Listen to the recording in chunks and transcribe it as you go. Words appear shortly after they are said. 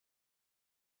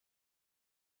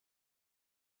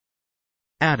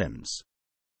Atoms.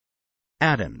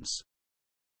 Atoms.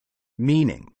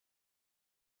 Meaning: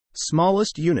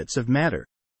 smallest units of matter.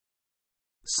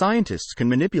 Scientists can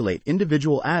manipulate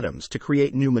individual atoms to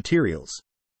create new materials.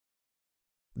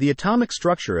 The atomic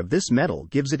structure of this metal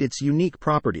gives it its unique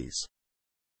properties.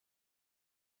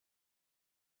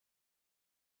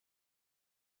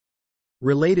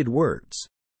 Related words: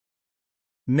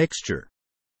 mixture,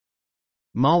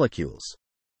 molecules,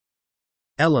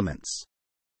 elements,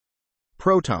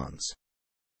 protons.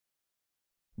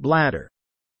 Bladder.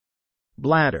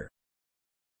 Bladder.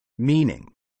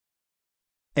 Meaning: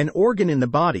 an organ in the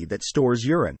body that stores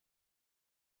urine.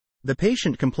 The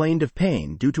patient complained of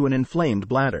pain due to an inflamed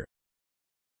bladder.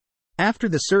 After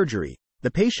the surgery, the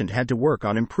patient had to work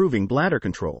on improving bladder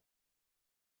control.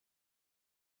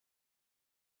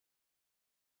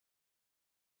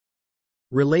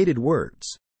 Related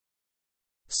words: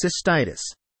 cystitis,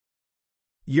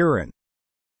 urine,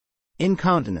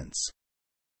 incontinence.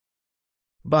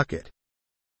 Bucket.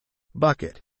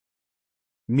 Bucket.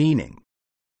 Meaning: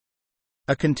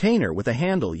 a container with a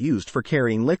handle used for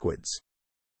carrying liquids.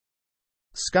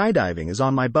 Skydiving is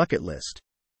on my bucket list.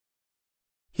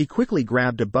 He quickly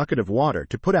grabbed a bucket of water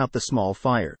to put out the small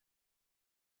fire.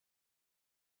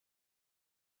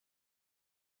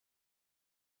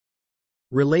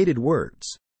 Related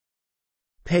words: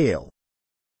 pail,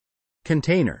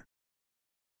 container.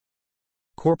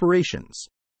 Corporations.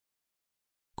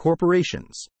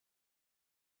 Corporations.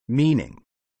 Meaning: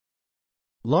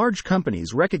 large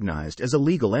companies recognized as a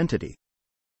legal entity.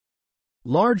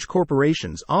 Large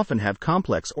corporations often have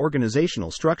complex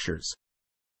organizational structures.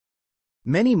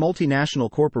 Many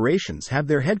multinational corporations have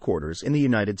their headquarters in the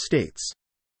United States.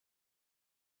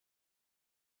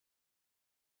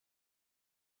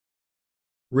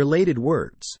 Related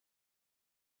words: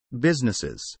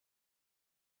 businesses,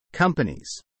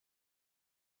 companies,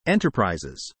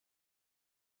 enterprises,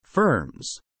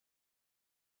 firms.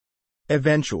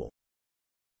 Eventual.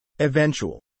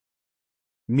 Eventual.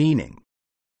 Meaning: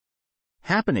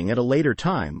 happening at a later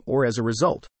time or as a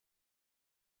result.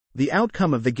 The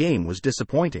outcome of the game was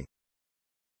disappointing.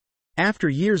 After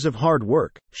years of hard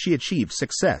work, she achieved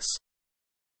success.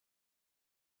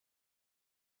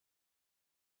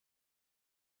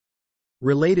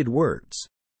 Related words: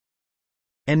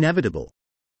 inevitable,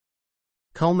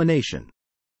 culmination,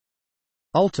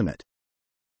 ultimate.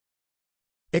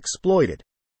 Exploited.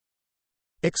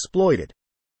 Exploited.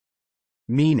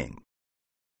 Meaning: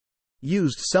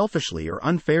 used selfishly or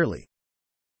unfairly.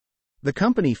 The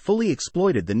company fully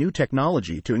exploited the new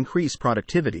technology to increase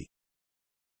productivity.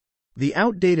 The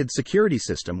outdated security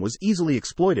system was easily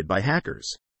exploited by hackers.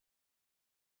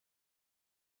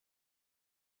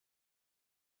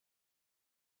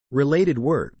 Related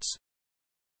words: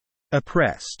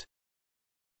 oppressed,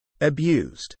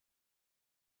 abused,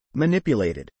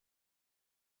 manipulated.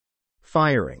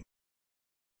 Firing.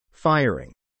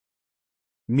 Firing.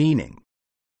 Meaning: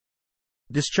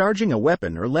 discharging a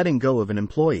weapon or letting go of an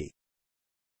employee.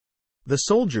 The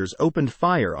soldiers opened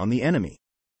fire on the enemy.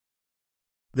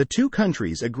 The two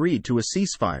countries agreed to a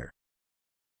ceasefire.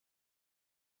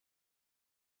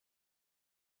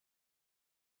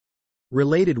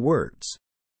 Related words: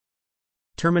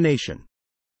 termination,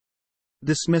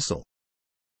 dismissal,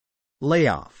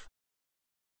 layoff.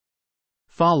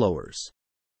 Followers.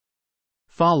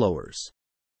 Followers.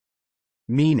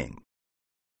 Meaning: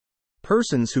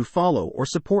 persons who follow or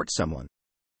support someone.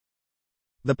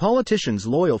 The politician's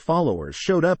loyal followers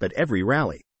showed up at every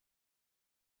rally.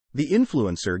 The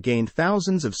influencer gained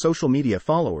thousands of social media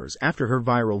followers after her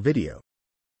viral video.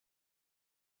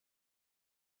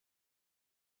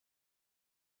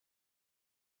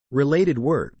 Related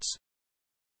words: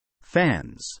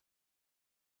 fans,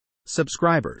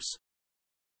 subscribers,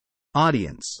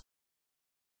 audience.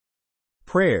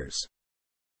 Prayers.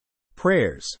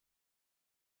 Prayers.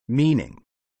 Meaning: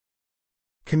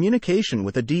 communication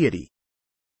with a deity.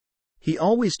 He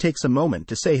always takes a moment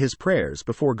to say his prayers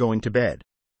before going to bed.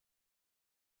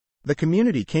 The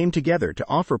community came together to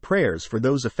offer prayers for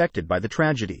those affected by the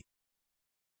tragedy.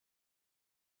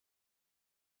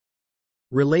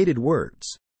 Related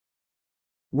words: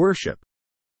 worship,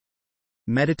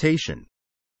 meditation,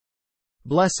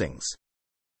 blessings.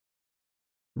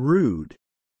 Rude.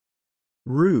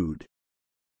 Rude.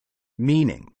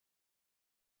 Meaning: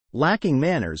 lacking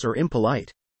manners or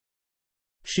impolite.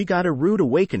 She got a rude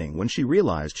awakening when she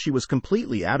realized she was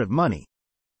completely out of money.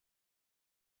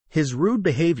 His rude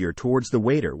behavior towards the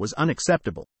waiter was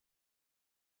unacceptable.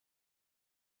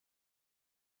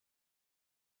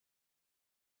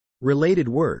 Related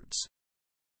words: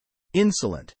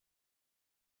 insolent,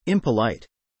 impolite,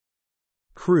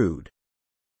 crude.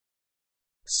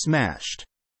 Smashed.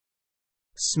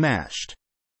 Smashed.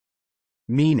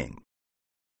 Meaning: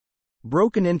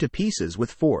 broken into pieces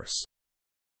with force.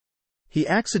 He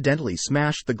accidentally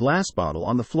smashed the glass bottle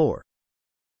on the floor.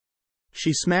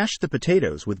 She smashed the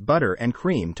potatoes with butter and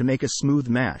cream to make a smooth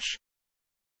mash.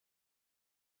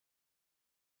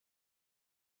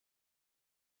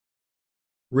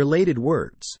 Related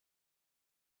words: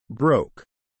 broke,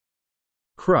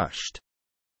 crushed,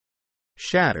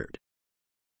 shattered,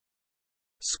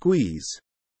 squeeze,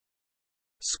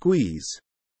 squeeze.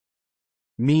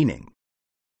 Meaning: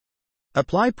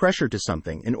 apply pressure to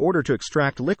something in order to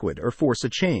extract liquid or force a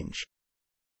change.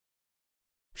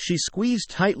 She squeezed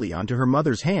tightly onto her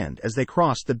mother's hand as they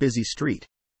crossed the busy street.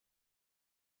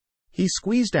 He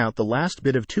squeezed out the last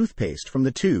bit of toothpaste from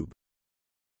the tube.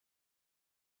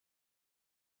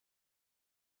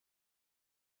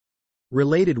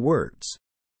 Related words: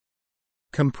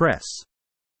 compress,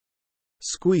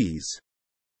 squeeze,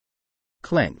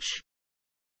 clench,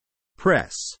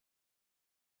 press.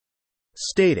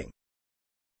 Stating.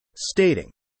 Stating.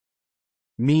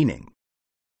 Meaning: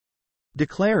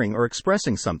 declaring or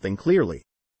expressing something clearly.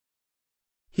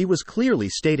 He was clearly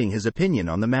stating his opinion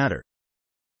on the matter.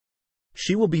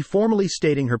 She will be formally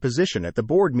stating her position at the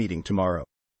board meeting tomorrow.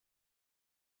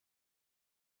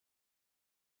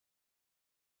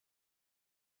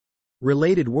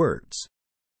 Related words: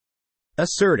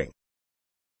 asserting,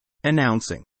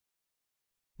 announcing,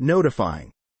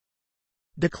 notifying,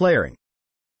 declaring.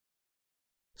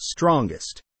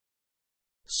 Strongest.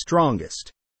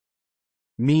 Strongest.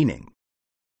 Meaning: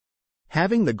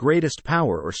 having the greatest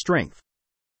power or strength.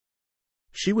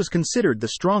 She was considered the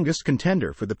strongest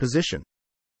contender for the position.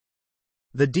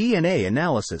 The DNA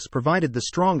analysis provided the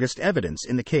strongest evidence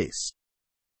in the case.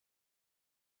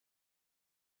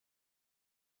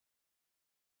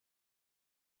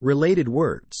 Related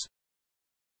words: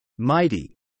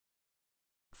 mighty,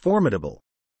 formidable,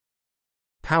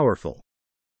 powerful.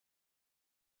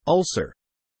 Ulcer.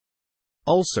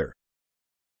 Ulcer.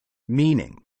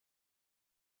 Meaning: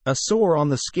 a sore on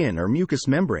the skin or mucous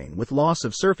membrane with loss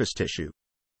of surface tissue.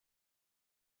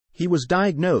 He was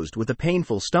diagnosed with a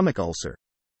painful stomach ulcer.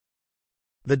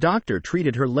 The doctor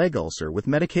treated her leg ulcer with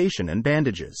medication and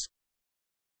bandages.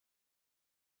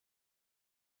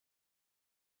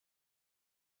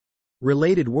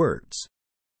 Related words: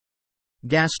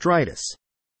 gastritis,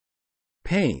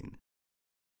 pain,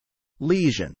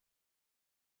 lesion,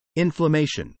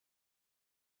 inflammation.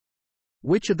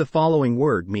 Which of the following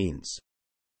word means: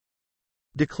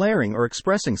 declaring or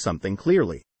expressing something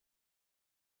clearly?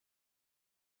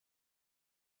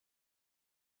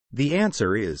 The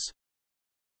answer is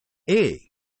A.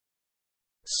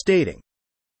 Stating.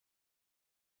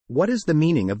 What is the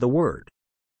meaning of the word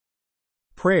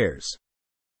prayers?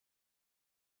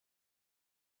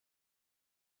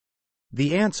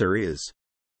 The answer is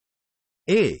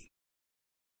A.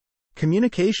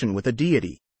 Communication with a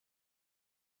deity.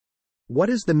 What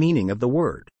is the meaning of the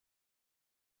word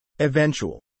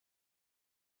eventual?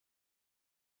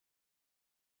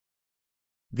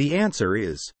 The answer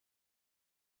is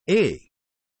A.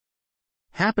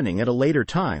 Happening at a later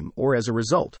time or as a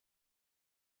result.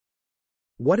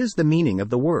 What is the meaning of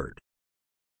the word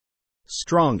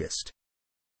strongest?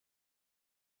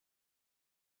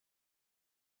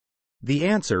 The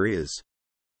answer is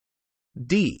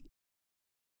D.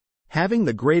 Having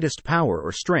the greatest power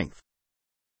or strength.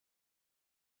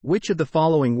 Which of the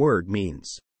following word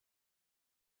means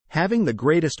having the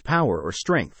greatest power or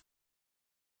strength?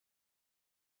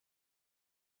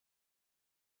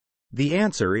 The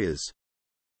answer is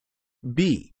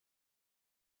B.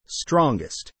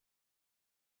 Strongest.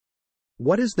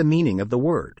 What is the meaning of the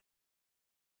word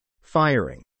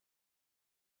firing?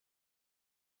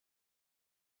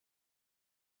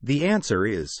 The answer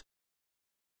is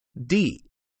D.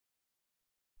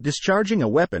 Discharging a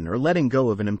weapon or letting go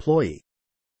of an employee.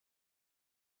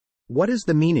 What is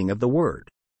the meaning of the word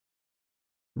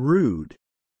rude?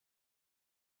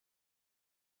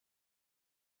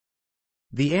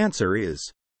 The answer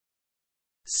is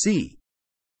C.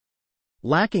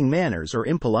 Lacking manners or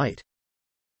impolite.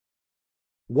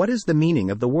 What is the meaning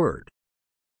of the word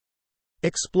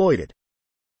exploited?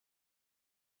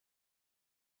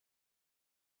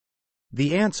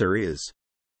 The answer is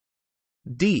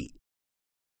D.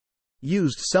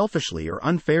 Used selfishly or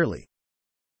unfairly.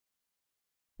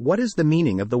 What is the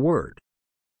meaning of the word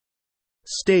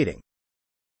stating?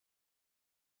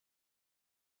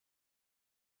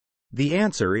 The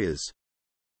answer is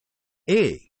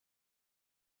A.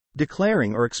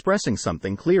 Declaring or expressing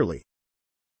something clearly.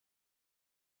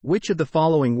 Which of the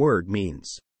following word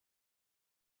means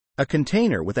A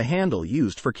container with a handle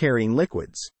used for carrying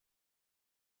liquids.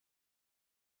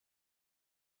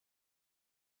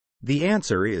 The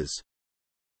answer is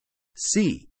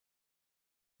C.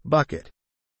 Bucket.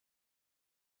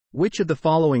 Which of the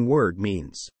following word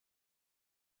means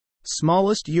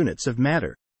smallest units of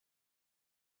matter?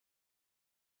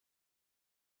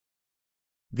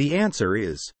 The answer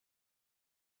is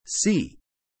C.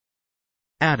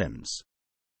 Atoms.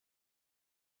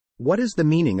 What is the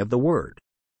meaning of the word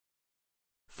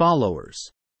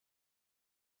followers?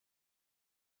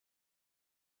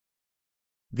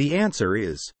 The answer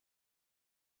is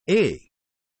A.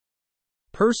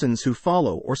 Persons who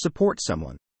follow or support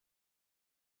someone.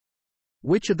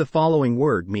 Which of the following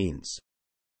word means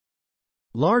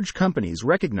large companies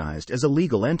recognized as a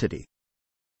legal entity?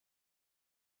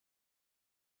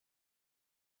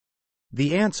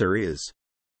 The answer is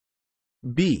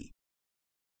B.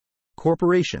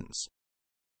 Corporations.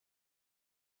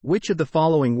 Which of the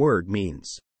following word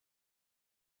means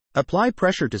apply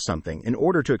pressure to something in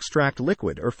order to extract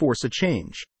liquid or force a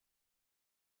change?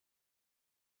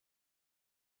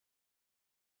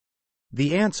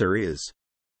 The answer is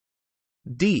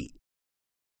D.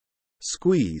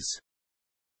 Squeeze.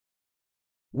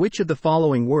 Which of the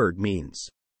following word means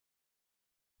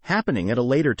happening at a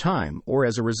later time or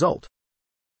as a result?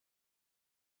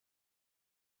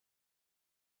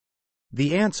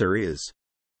 The answer is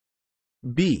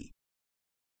B.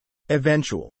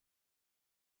 Eventual.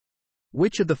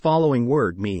 Which of the following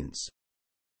word means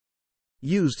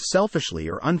used selfishly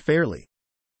or unfairly?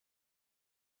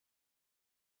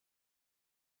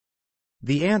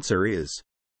 The answer is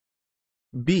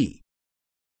B.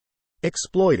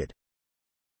 Exploited.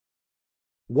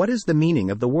 What is the meaning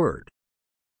of the word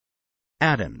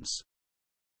atoms?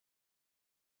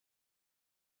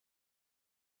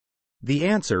 The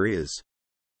answer is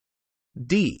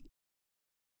D.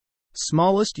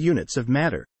 Smallest units of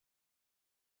matter.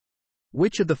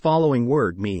 Which of the following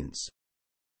word means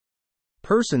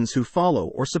persons who follow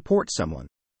or support someone?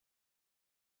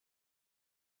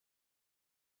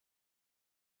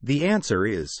 The answer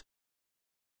is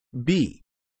B.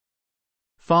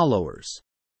 Followers.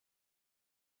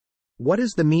 What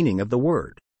is the meaning of the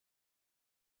word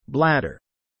bladder?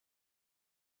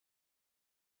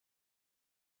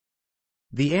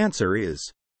 The answer is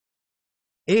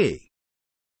A.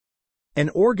 An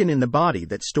organ in the body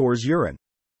that stores urine.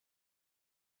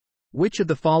 Which of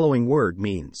the following word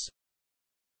means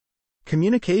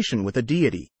communication with a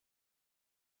deity?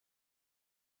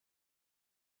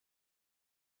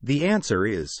 The answer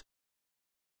is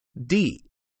D.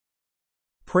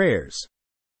 Prayers.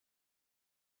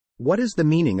 What is the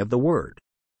meaning of the word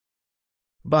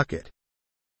bucket?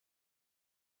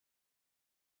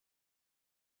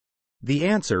 The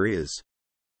answer is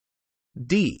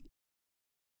D.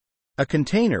 A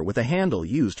container with a handle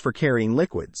used for carrying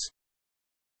liquids.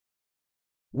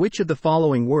 Which of the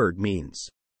following word means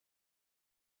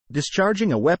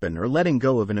discharging a weapon or letting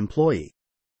go of an employee?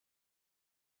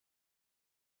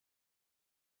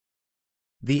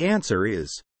 The answer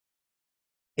is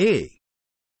A.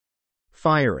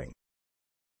 Firing.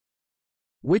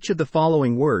 Which of the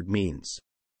following word means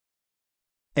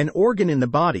an organ in the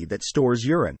body that stores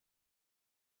urine?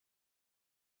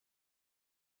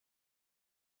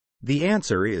 The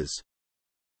answer is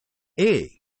A.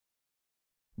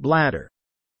 Bladder.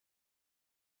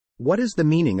 What is the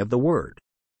meaning of the word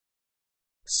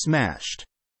smashed?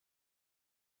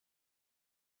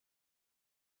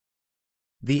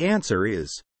 The answer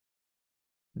is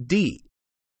D.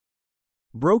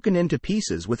 Broken into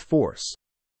pieces with force.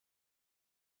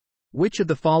 Which of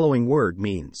the following word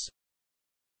means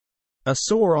a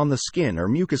sore on the skin or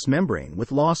mucous membrane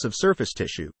with loss of surface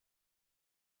tissue?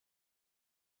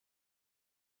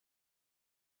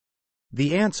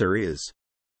 The answer is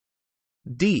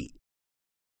D.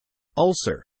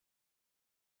 Ulcer.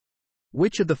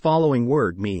 Which of the following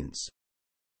word means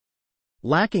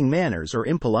lacking manners or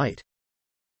impolite?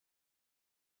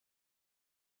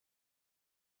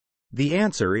 The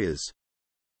answer is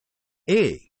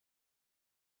A.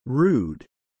 Rude.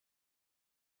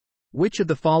 Which of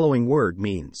the following word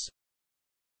means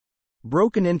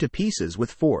broken into pieces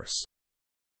with force?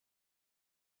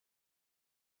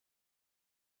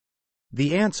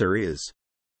 The answer is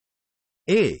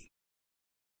A.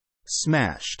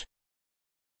 Smashed.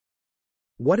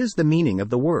 What is the meaning of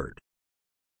the word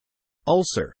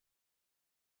ulcer?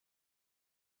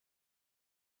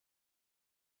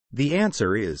 The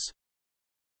answer is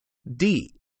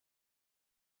D.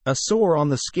 A sore on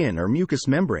the skin or mucous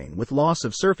membrane with loss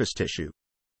of surface tissue.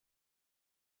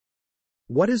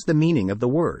 What is the meaning of the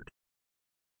word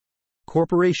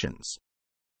corporations?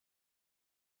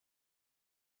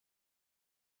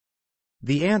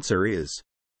 The answer is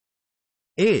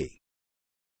A.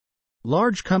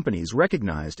 Large companies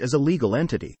recognized as a legal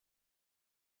entity.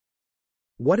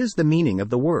 What is the meaning of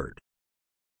the word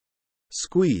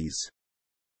squeeze?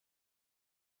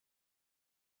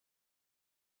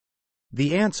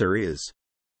 The answer is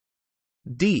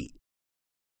D.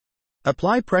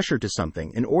 Apply pressure to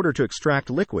something in order to extract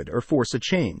liquid or force a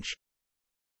change.